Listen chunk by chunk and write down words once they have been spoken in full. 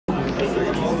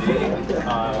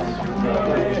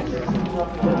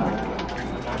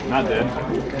Not dead.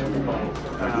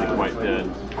 Actually quite dead.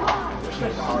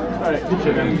 Alright, good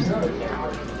shit, man.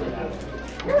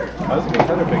 That was a good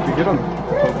center pick. You get on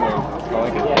Pokemon. I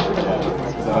like it.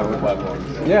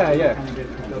 Platforms. Yeah, yeah.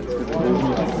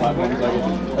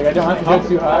 Like I don't have to go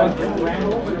too high.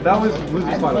 That was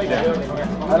Lucy's final stand.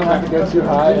 I don't have to go too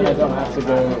high, and I don't have to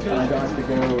go.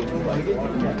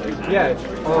 Yeah.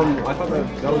 I thought that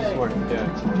was smart. Yeah.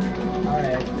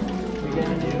 Alright.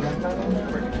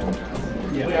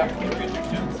 Yeah.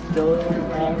 Still,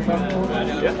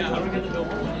 Yeah.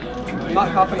 Not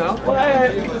copping out. What?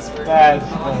 That's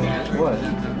funny. What?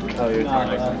 Oh, you're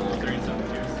talking.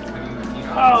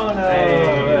 Oh no!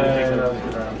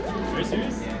 Are you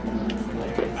serious?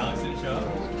 Alex didn't show up?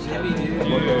 Jimmy, dude.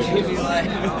 Jimmy, like.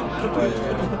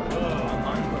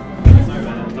 Sorry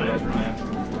about that.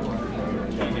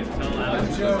 You can tell Alex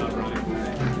to show up, Ronnie.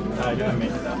 I gotta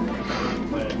make it up.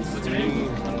 What's your name?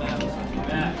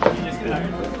 Matt. You just get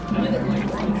hired?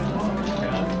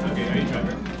 Okay, are you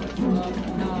Trevor?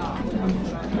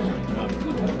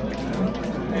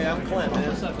 Hey, I'm Clint, man.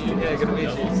 What's up, dude? Yeah, good to meet you.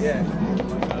 Yeah.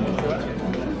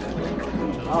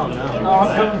 Oh no! Oh, I'm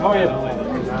coming for you.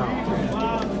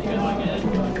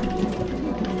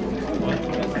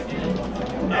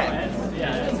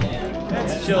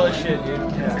 That's chill as shit, dude.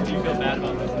 Do you feel bad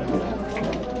about this?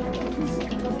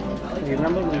 You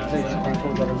remember when we played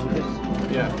Sprinkles at Lucas?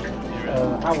 Yeah.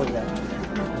 How was that?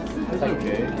 It's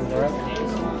okay. Was it alright?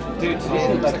 Dude, today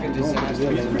looks like a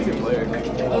disaster. He's a pretty good player.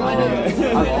 Oh, I know.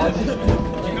 I lost,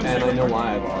 and I know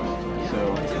why I lost. So.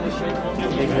 I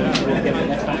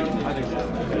think so.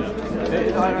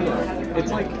 I don't know.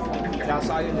 It's like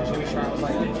Outside in the Jimmy Sharp was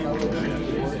like,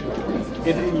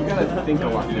 you gotta think a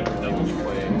lot differently when you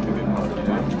play a good card.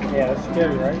 Yeah, that's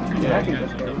scary, right? Yeah. I think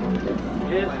that's scary.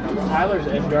 Tyler's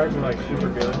edge guards are like super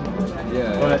good,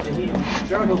 Yeah. but he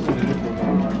struggles with the neutral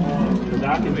game. The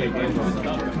Doc can take games on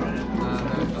stuff.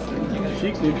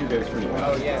 Sheik's neutral goes pretty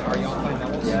well. oh yeah, are y'all playing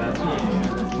doubles? Yeah.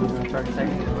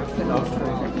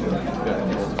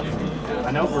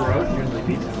 I know Baroque usually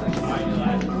beats him.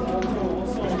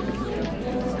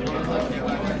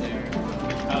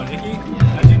 Oh, Nikki?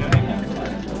 How'd you know Nikki?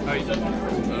 Oh, you took one?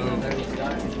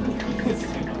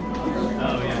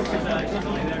 Oh, yeah. She's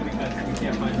only there because we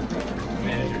can't find a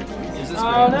manager. Is this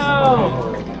Oh no!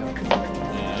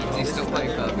 Is he still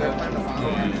playing Falco?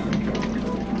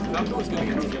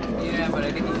 Yeah, but I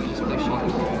think he just play Shaky.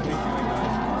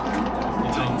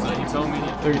 You told me.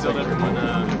 You told everyone.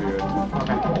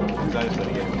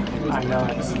 I know.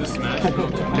 This is the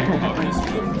SmAsheville tournament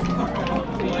history.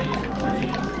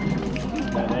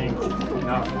 That angle.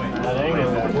 No, wait. That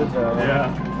angle was good though. Yeah.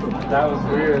 That was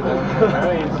weird. I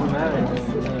ain't seen that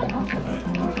angle.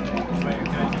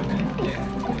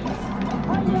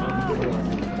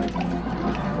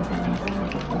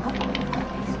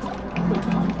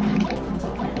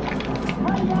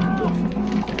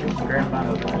 Grand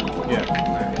final. Yeah.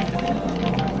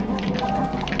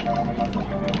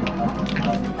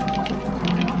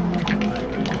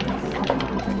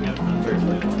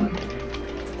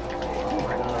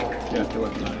 Yeah, feel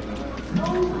like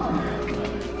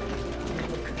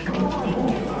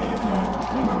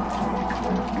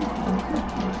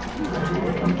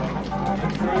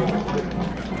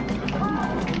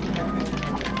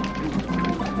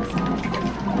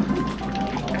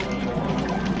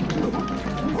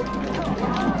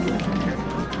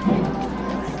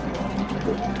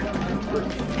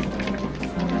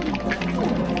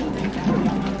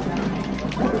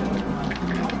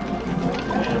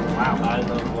Wow, I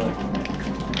love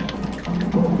look.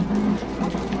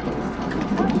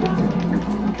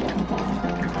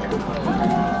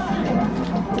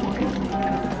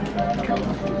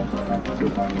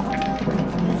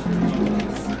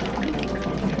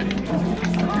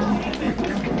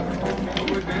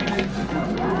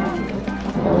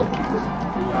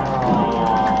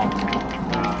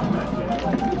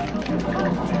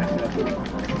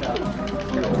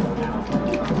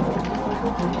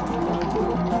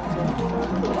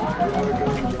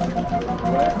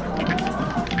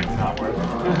 Not worth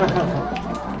it.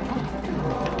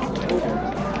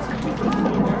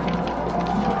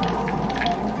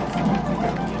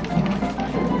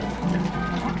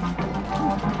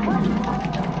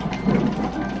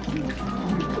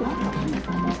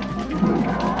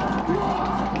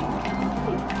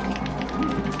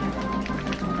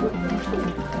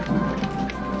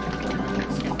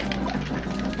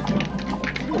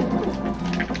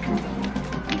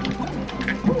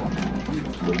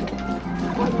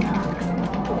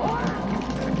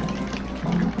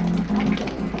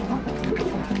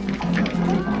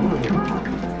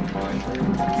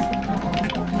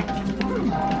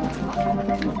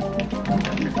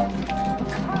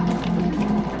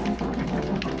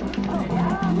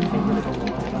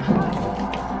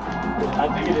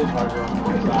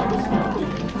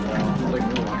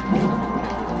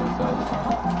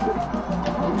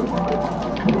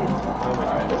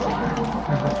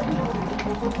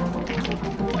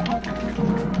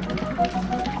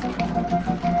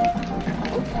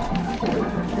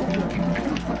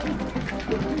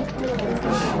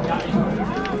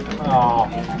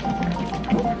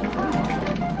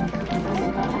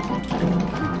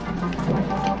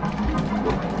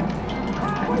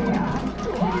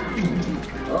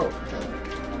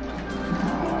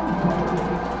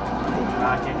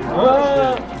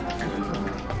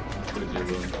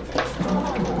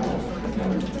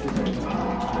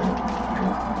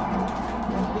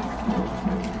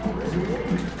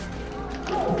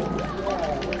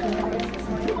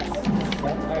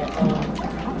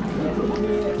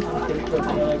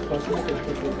 like posting like a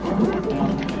ticket.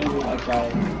 Like guy,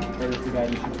 there's the guy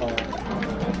you should follow.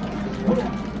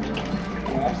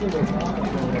 Yeah, actually, there's not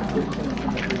like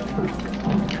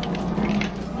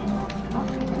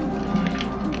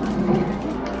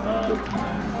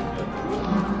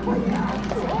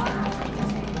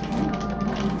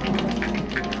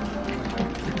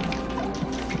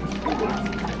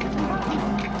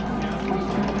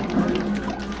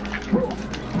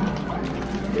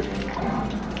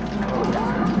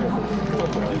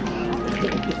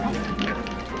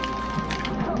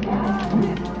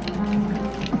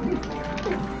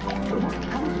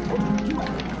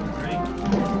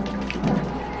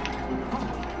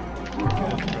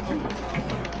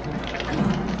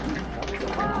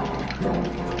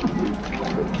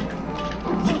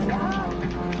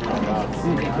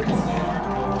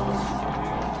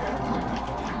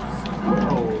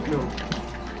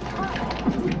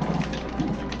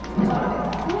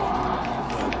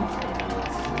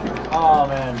Oh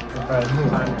man,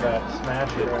 time to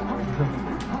smash it.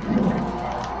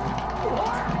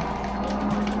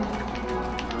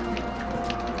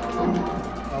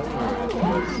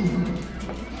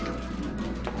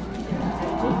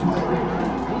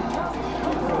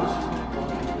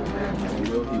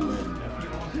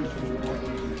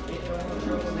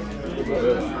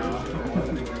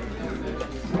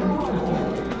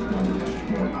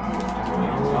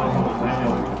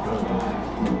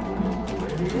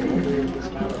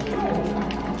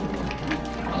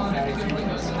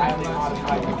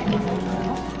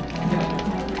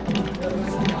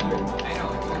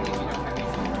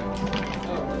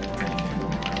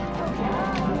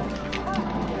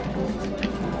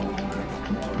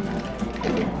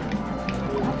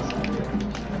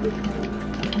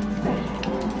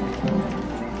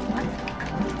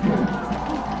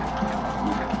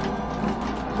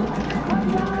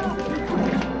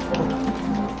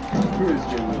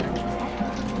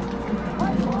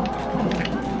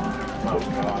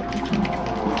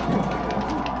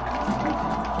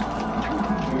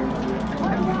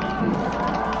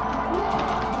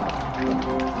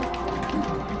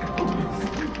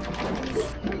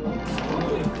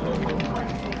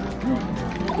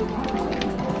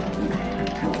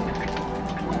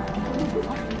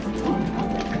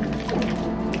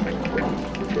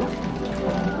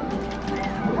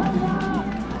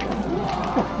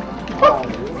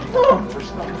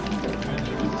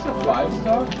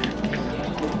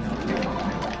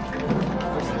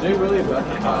 Did he really about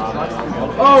the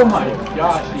Oh my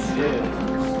gosh, he did.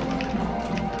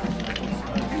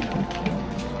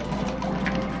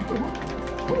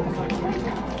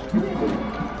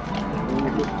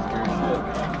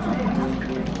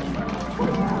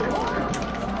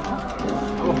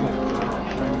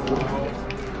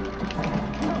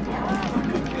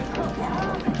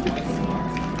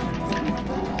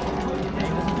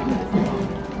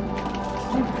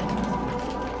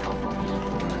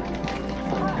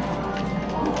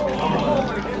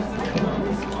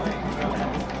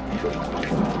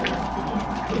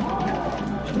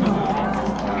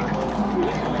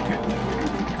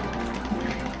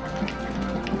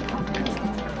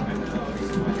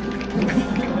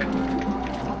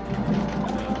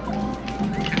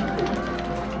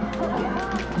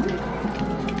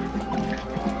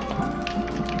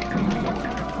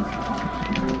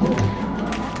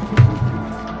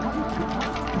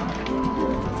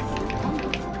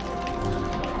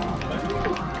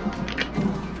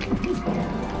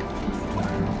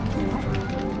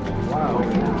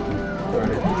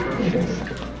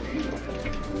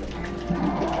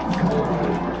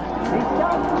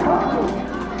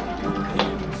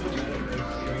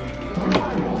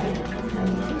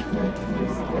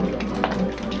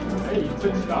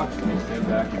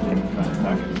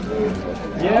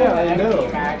 Yeah, I know.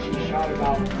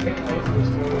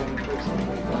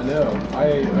 I know.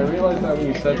 I realized that when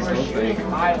you said something. It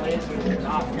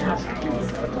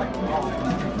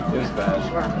was bad.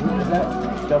 Is that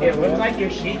double? It looked like your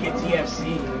sheik at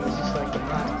TFC. It was just like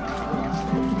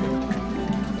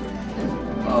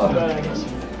but I guess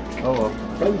Oh well.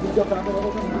 Oh, you can jump out a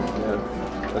little bit?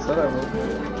 Yeah. I said I would.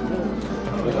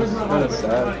 It was kind of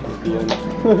sad at the end.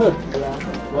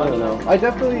 I don't know. I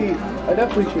definitely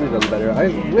should have done better. I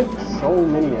whipped so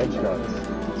many edge guards.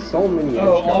 So many edge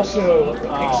guards. also,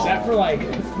 except for like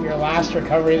your last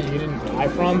recovery that you didn't die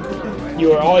from, you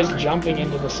were always jumping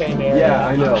into the same area. Yeah,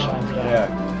 I know. Yeah.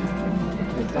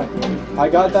 I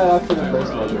got that after the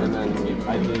first one, and then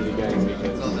I did it again because.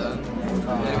 It's all done.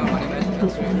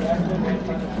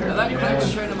 I thought you were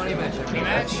straight to money match. Money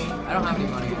match? I don't have any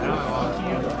money. I don't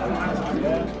have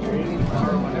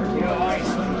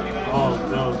Oh,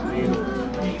 no, dude.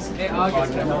 Hey, dog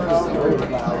is never so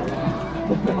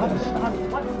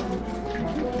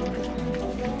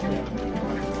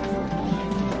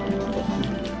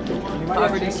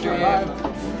Poverty stream. I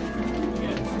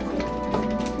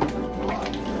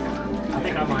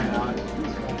think I might not.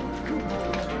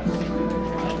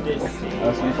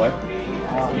 So you play?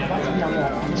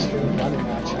 Money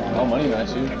match. Oh, money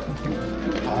match, you.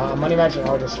 Money match and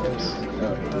August first.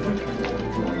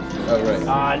 Oh, right.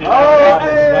 I knew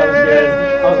that was good.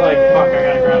 I was like, fuck, I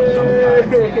gotta grab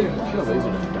something.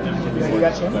 You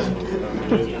got chance?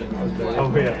 Oh,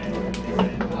 yeah.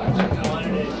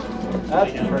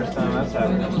 That's the first time that's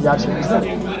happened. You got chance?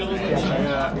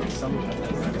 Yeah. You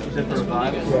said for a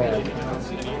vibe? Yeah.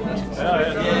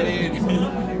 Yeah, dude.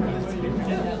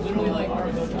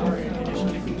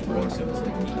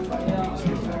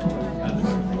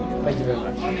 Thank you very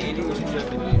much.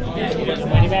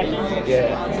 Money match?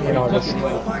 Yeah. You know, just,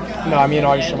 no, I mean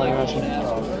August for money match.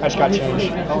 I just got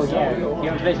changed. Oh, yeah. You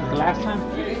haven't played since the last time?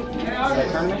 That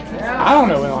tournament? I don't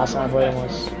know when the last time I played him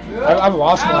was. I've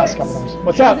lost the last couple times.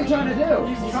 What's up? What are you trying to do?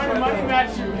 He's trying to money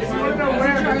match you. If you want to know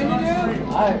where.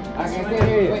 I can't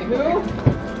hear you. Wait, who?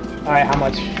 Alright, how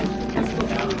much?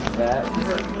 That.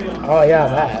 Oh, yeah,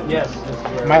 that. Yes.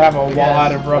 Might have a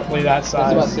wallet of roughly that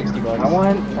size. That's about $60. I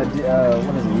want a,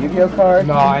 what is it, Yu-Gi-Oh card?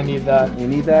 No, I need that. You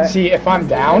need that? See, if I'm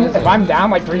down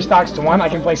like 3 stocks to 1, I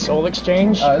can play Soul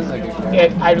Exchange. Oh, this is a good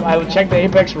card. I checked the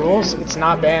Apex rules. It's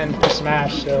not banned for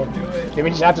Smash, so then we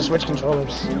just have to switch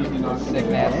controllers. Sick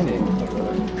nasty.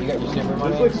 You got your super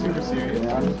money? This looks super serious.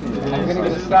 I'm gonna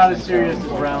It's not as serious as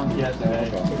round yet today.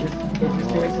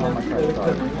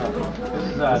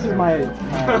 This is my...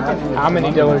 How many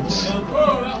Dillards?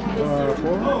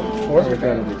 4? You're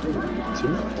gonna do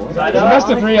 2? 4? It's a best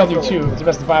of 3, I'll do 2. It's a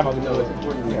best of 5, I'll do 2.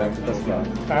 Yeah, that's good.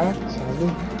 Alright, sounds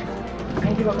good.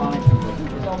 Can't give up on it.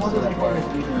 It's almost as important as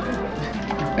losing.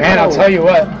 And I'll tell you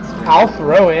what, I'll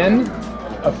throw in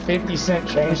a 50-cent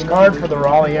change card for the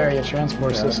Raleigh area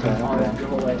transport system.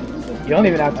 You don't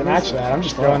even have to match that, I'm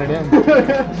just throwing it in.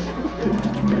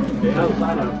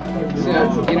 So,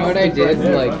 you know what I did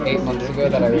like 8 months ago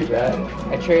that I regret?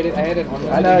 I had an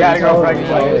I know, You gotta go totally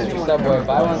practice. for Subway,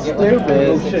 buy one, get one.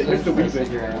 Stupid. Shit, you're stupid.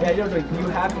 Yeah, you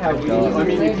have to have I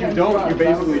mean, if you don't, you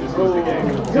basically just lose the game.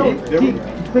 No,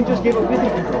 Clint just gave up vision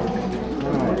control.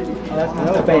 Oh, that's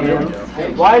not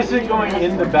bad. Why is it going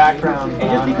in the background? It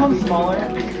just becomes smaller.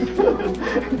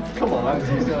 Come on.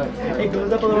 It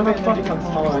goes up a little bit and then becomes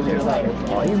smaller on your side.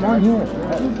 Oh, you're not here.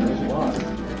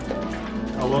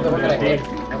 Oh, welcome to FD.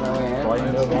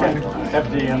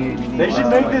 FD. They should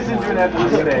make this into an FD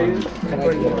stage. A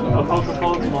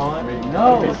Pokemon small. No.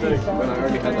 When I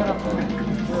already had that.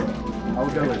 I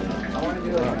would go with it. I want to do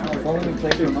it only we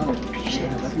play for money.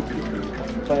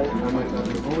 But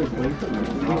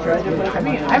we tried to play for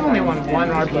money. I've only won 1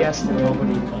 RPS today.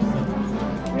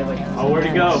 Oh, where'd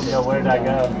it go? Yeah, where'd that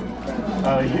go?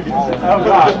 Oh, you didn't say. Oh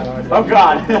God! Oh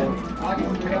God!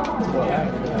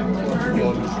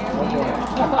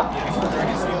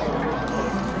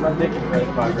 My dick is red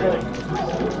card, really.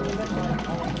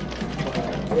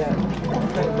 Yeah.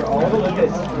 For all the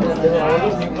limits, there were all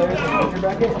those new players in the major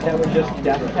bracket that would just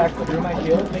dash attack through my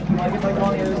shield, making my like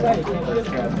on the other side. You can't just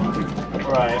grab me.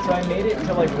 Right. So I made it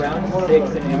to like round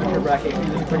 6 in amateur bracket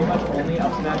using pretty much only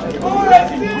up smash.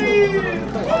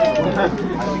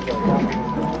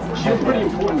 Shield's pretty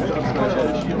important to upsmash out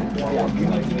of shield. Yeah, you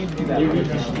need to do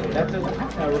that. That's a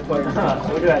requirement.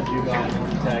 Look at that juke on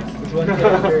tech. This one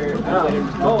character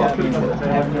looked at me and said,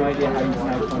 I have no idea how you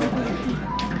snipe someone.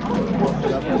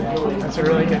 That's a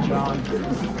really good John.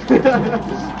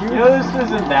 You know, this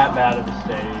isn't that bad of a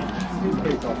stage.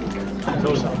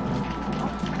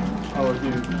 Oh,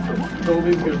 dude.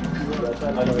 Toby's good.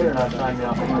 I better not sign me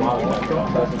off on the wild.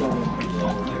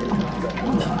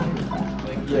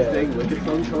 Yeah.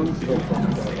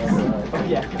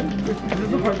 Yeah. This is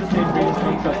the part of the stage where you just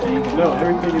make something. No,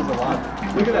 everything is alive.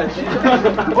 Look at that shit.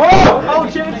 Oh! Oh,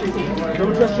 Chansey!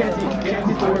 Don't trust Chansey.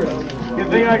 Chansey's the worst. Good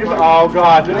thing I can. Oh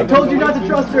God! I told you not to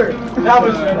trust her! That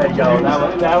was. There you go.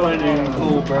 That one ain't even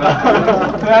cool, bro.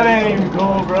 That ain't even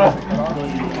cool, bro.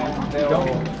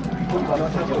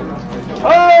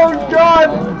 Oh God!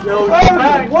 Yo,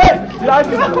 what? Did I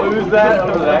just lose that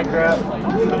over that crap?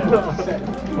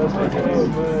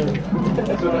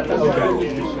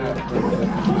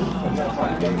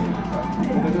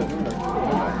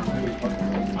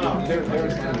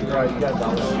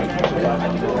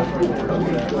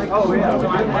 Oh yeah.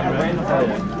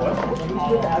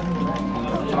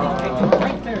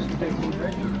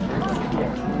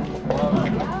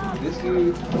 This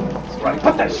dude.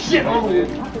 Put that shit on.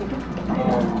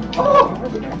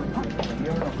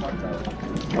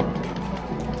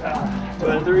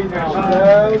 But 3 rounds.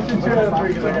 Let's do 2 out of 3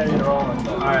 because I gotta get rolling.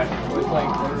 Alright.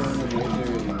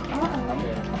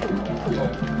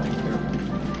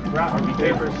 Rock,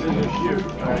 paper, scissors, shoot.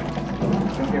 Alright.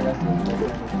 Don't get rested.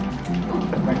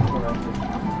 Right before rested.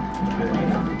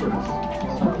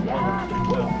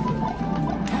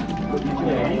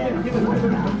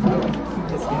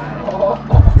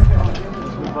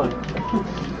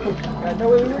 No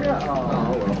way we were gonna. Oh,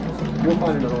 well. You'll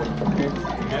find another one. Okay.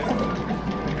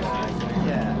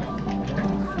 Yeah.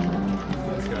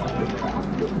 Let's go.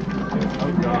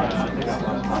 Oh god, I think I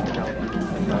lost my health.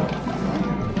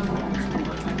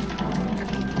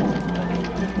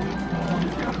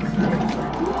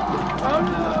 Oh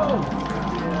no!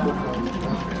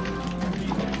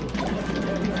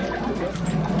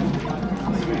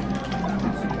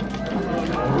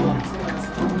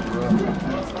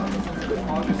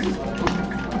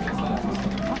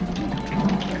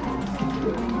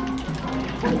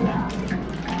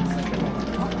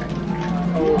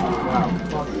 Oh, wow.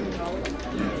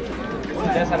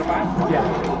 That's out of 5? Yeah.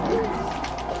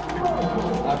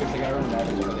 Obviously, I run that.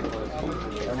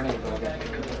 I'm running it.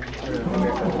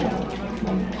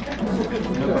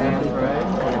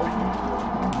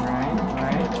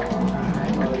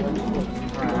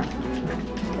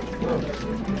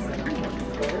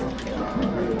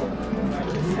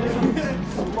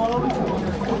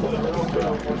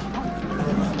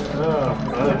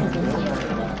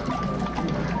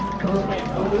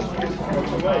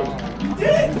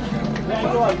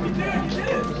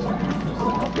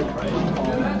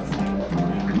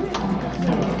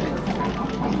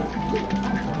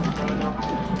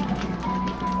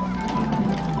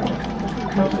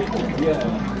 You did it! You did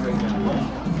it!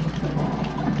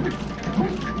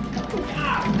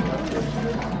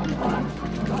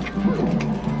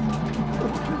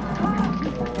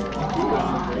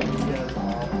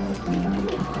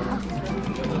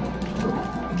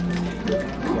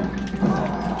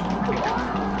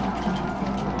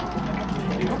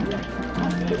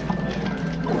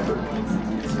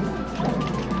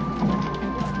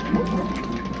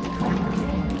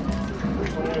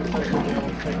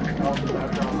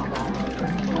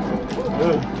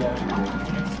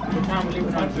 What time are we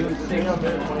leaving on June 6th?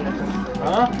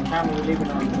 Huh? What time are we leaving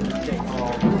on June 6th?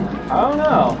 I don't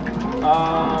know.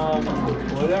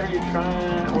 Whatever you're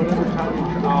trying, whatever time you're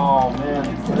trying. Oh man,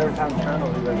 whatever time you're trying to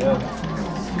leave, I guess.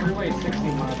 Freeway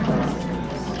 60 miles per hour.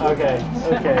 Okay,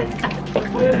 okay.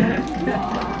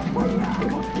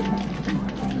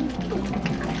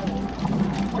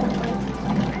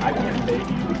 I can't bait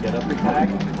you to get up the tag,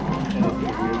 and it's the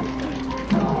weirdest thing.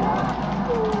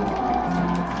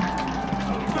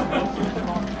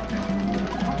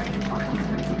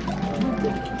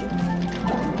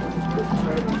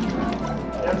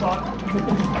 That's on.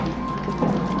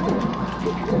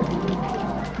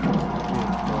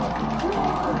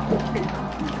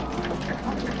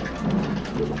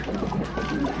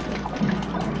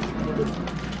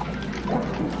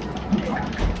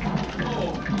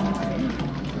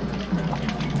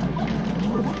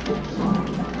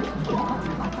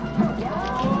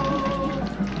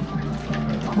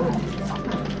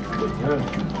 Good.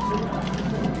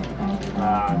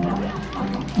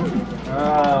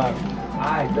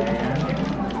 Hi, man.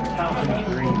 Fountain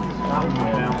green. Fountain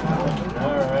down.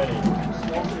 Alrighty.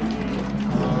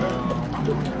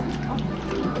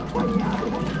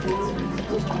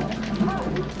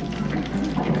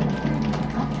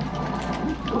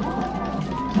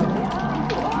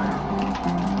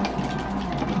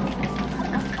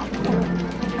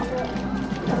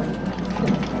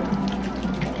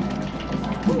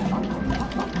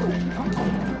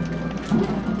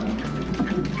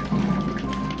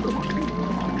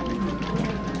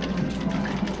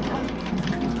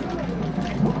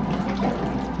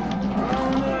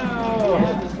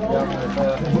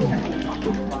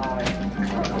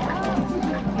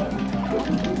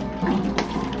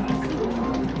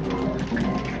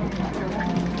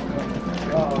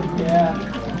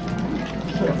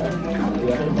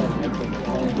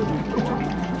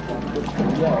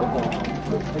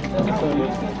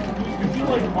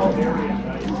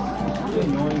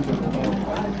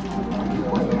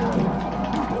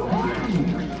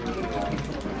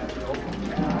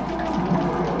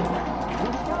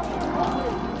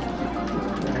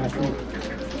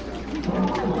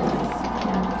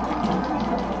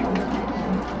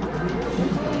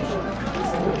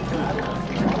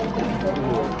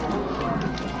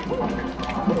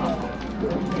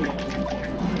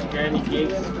 Any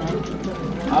gigs?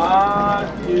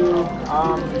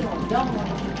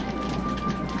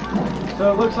 So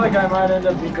it looks like I might end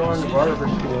up going to barber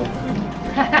school.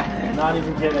 Not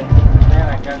even kidding. Man,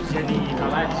 I got Cindy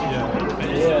Valencia.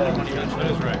 Yeah. That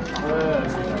is right.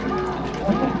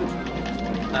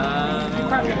 You're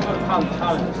probably going to go to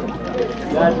college.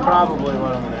 That's probably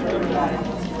what I'm going to do.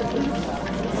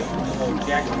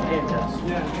 Jackson, Kansas.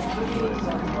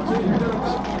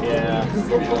 Yeah. You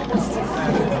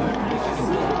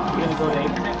gonna go to 8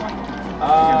 next one?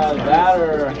 That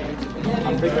or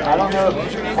I'm thinking, I don't know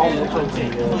if Paul Mitchell's any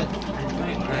good.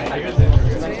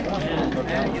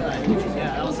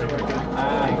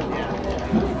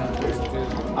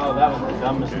 Oh, that was the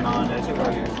dumbest non-edge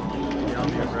card.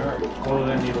 Well,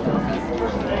 then you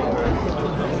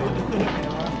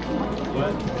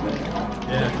What?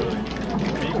 Yeah, totally.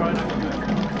 You probably not gonna do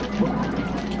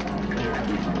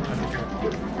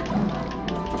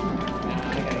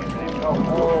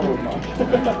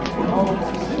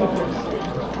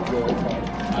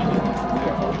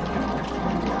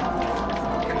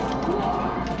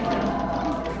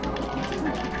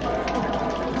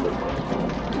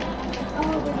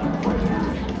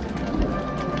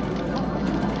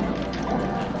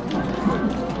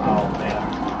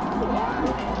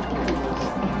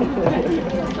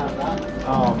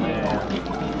Oh man.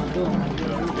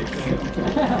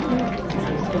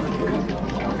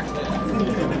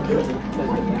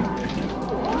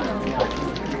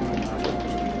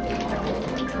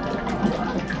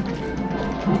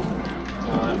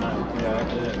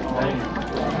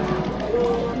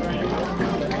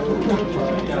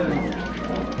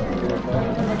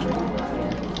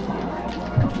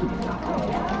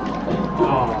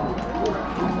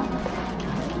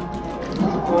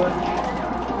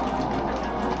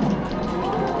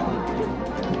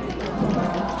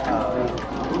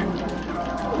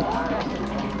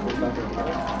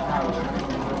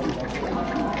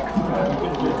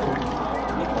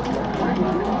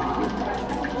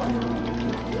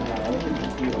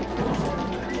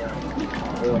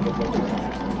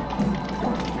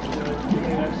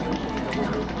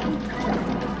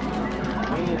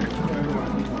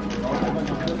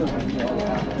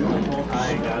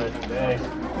 I ain't got it today.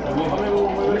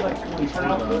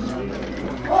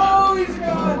 Oh, he's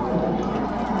gone!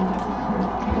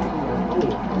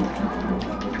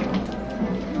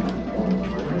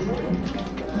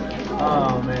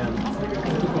 Oh man.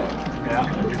 Yeah,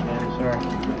 sure.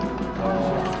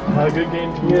 Have a good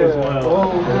game to you as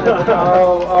well.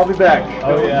 I'll be back.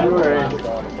 Oh yeah. Don't worry.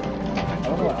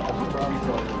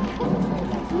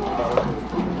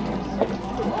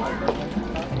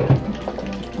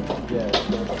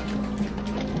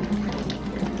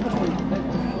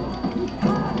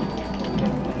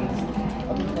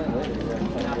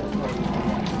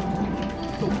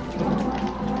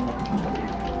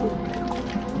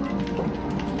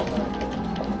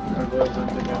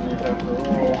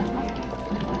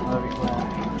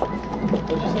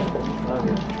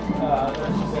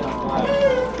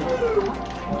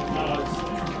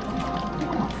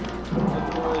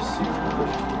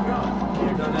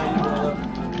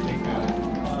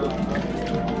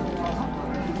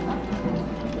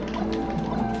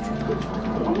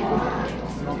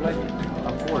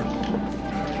 Of course.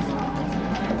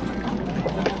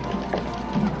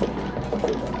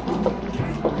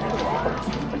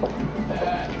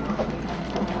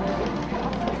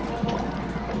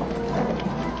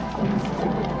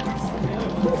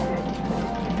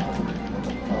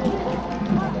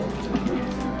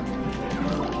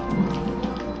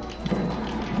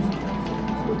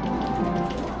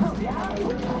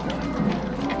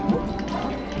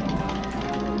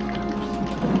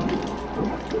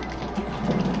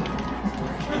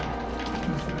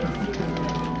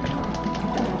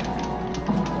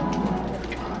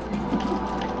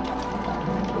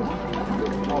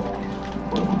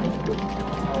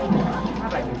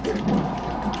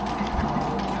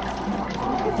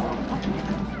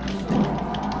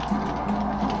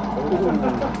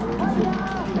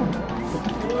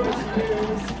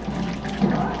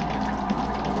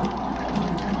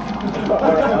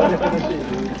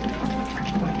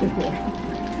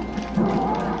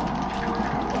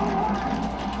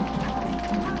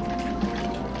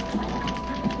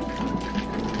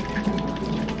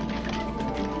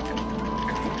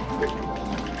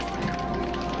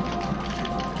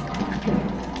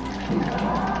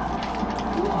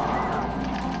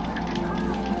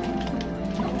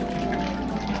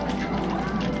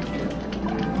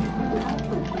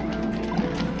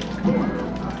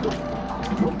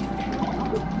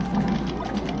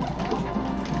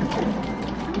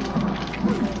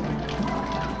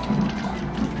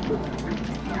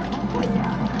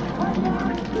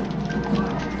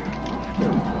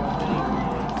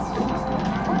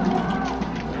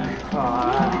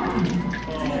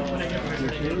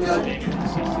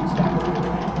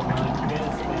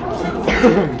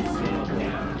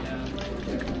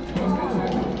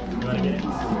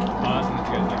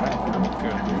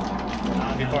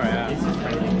 Before I asked.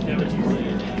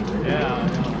 Yeah.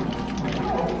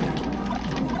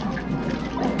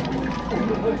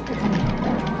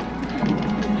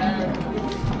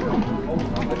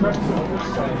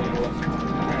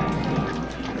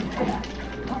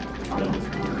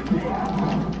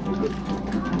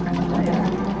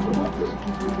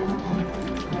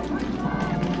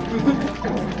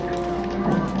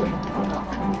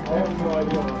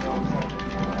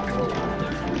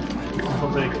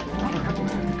 I'll take it.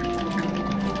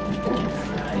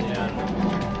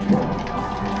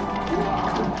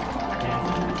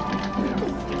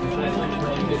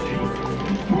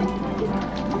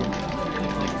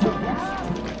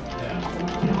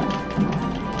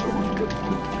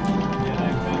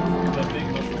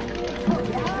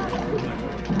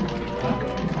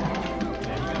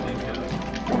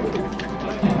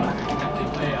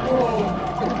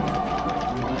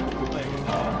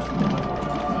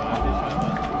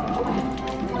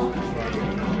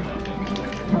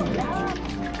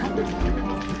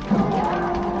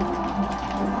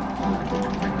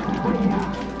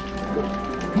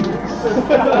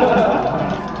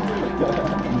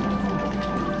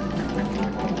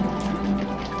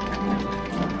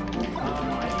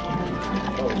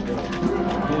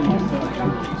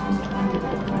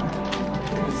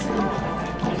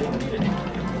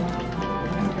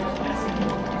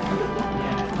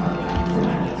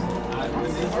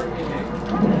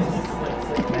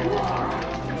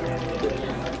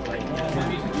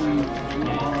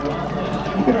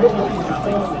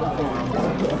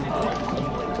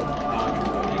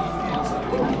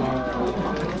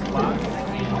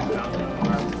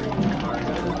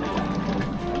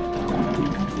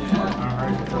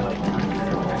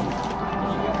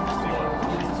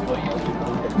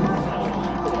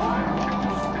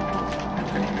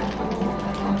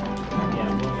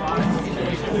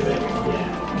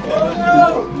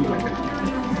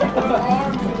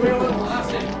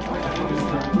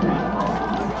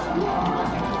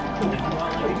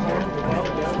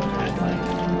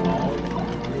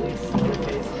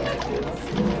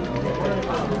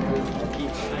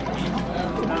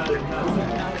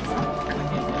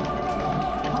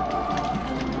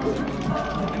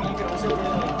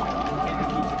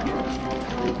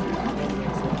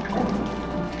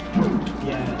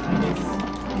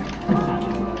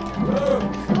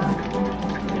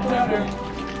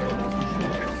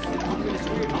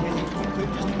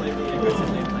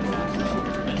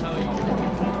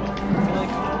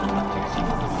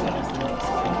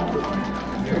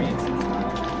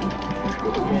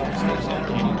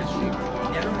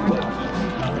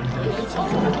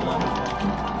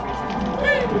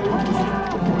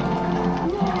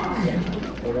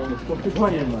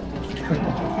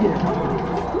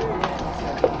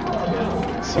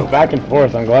 So back and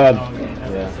forth, I'm glad.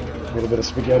 Yeah. A little bit of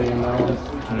spaghetti in that one.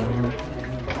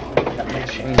 Got my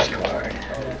change card.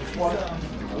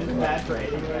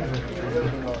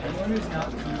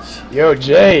 Yo,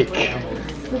 Jake.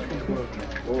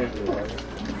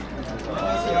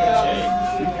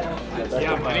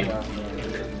 Yeah, buddy.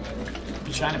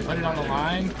 You trying to put it on the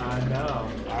line? I know.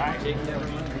 All right.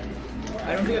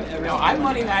 I don't think I've ever. No, I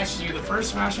money matched you the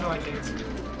first SmAsheville I came to.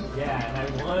 Yeah, and I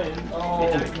won. Oh,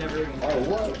 never. Oh,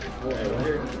 what?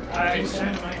 All right, just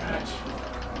trying to money match.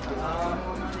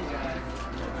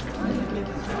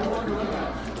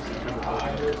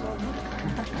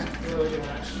 Really good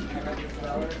match.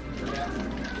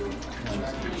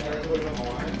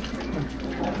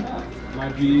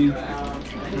 Might be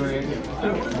great.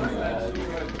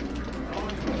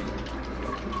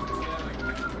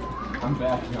 I'm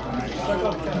back now.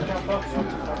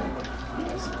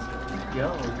 Yo,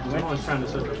 Gwen was trying to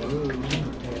set the mood.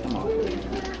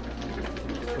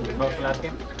 Was it both for last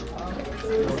game?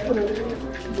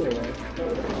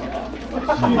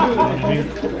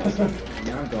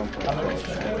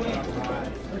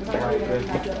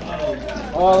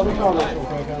 Oh, let me call this.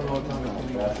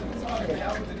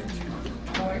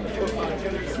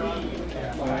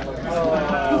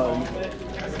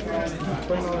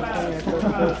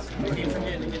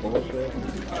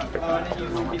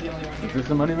 Is this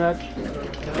a money match?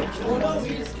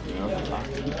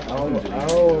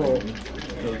 Oh.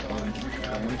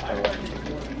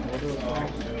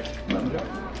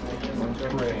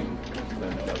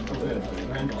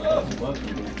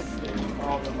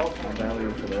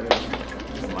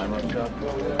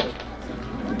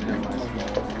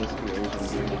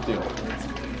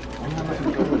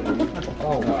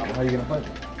 Oh, wow. How are you going to play?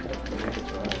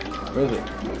 Where is it?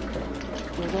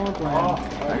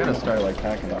 I gotta start like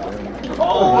hacking it.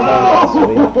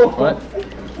 What?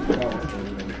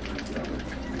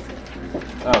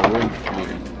 Oh, room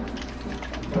meeting.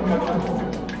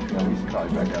 Yeah, we should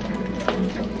probably back up.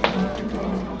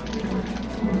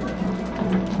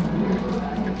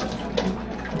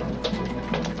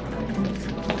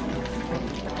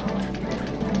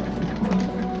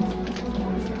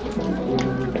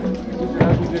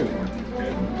 How'd you do?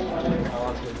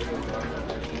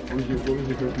 What was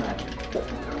your group match?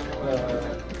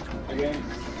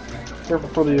 Here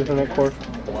before the Ethernet core.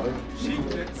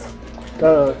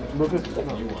 Lucas?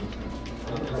 No, you won.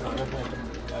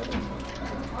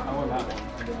 I won that one.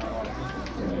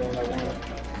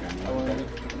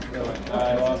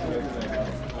 I lost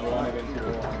against I won against you.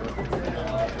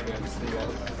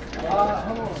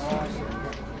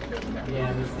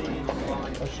 Yeah, the stage.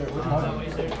 Oh shit,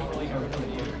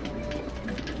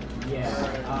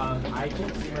 yeah, I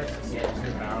think Smurfs get to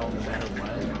the barrel no matter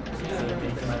what. So it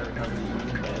makes my recovery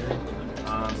even better.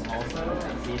 Also,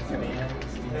 it commands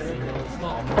singles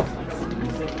almost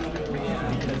exclusively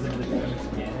because of the speech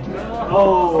scanning.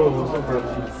 Oh,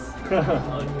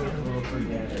 Unwinnable for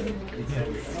Gavin.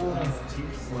 Because he's too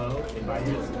slow. If I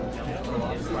just jump from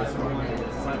his left one, I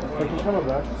can come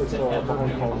back. It's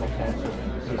someone called McCann.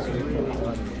 it's really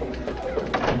funny.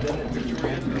 And then it just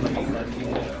ran for like 7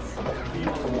 minutes.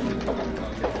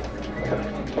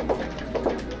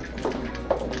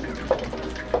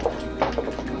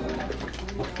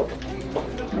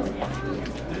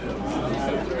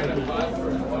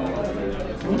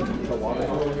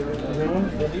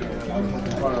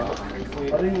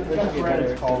 I think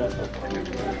it's called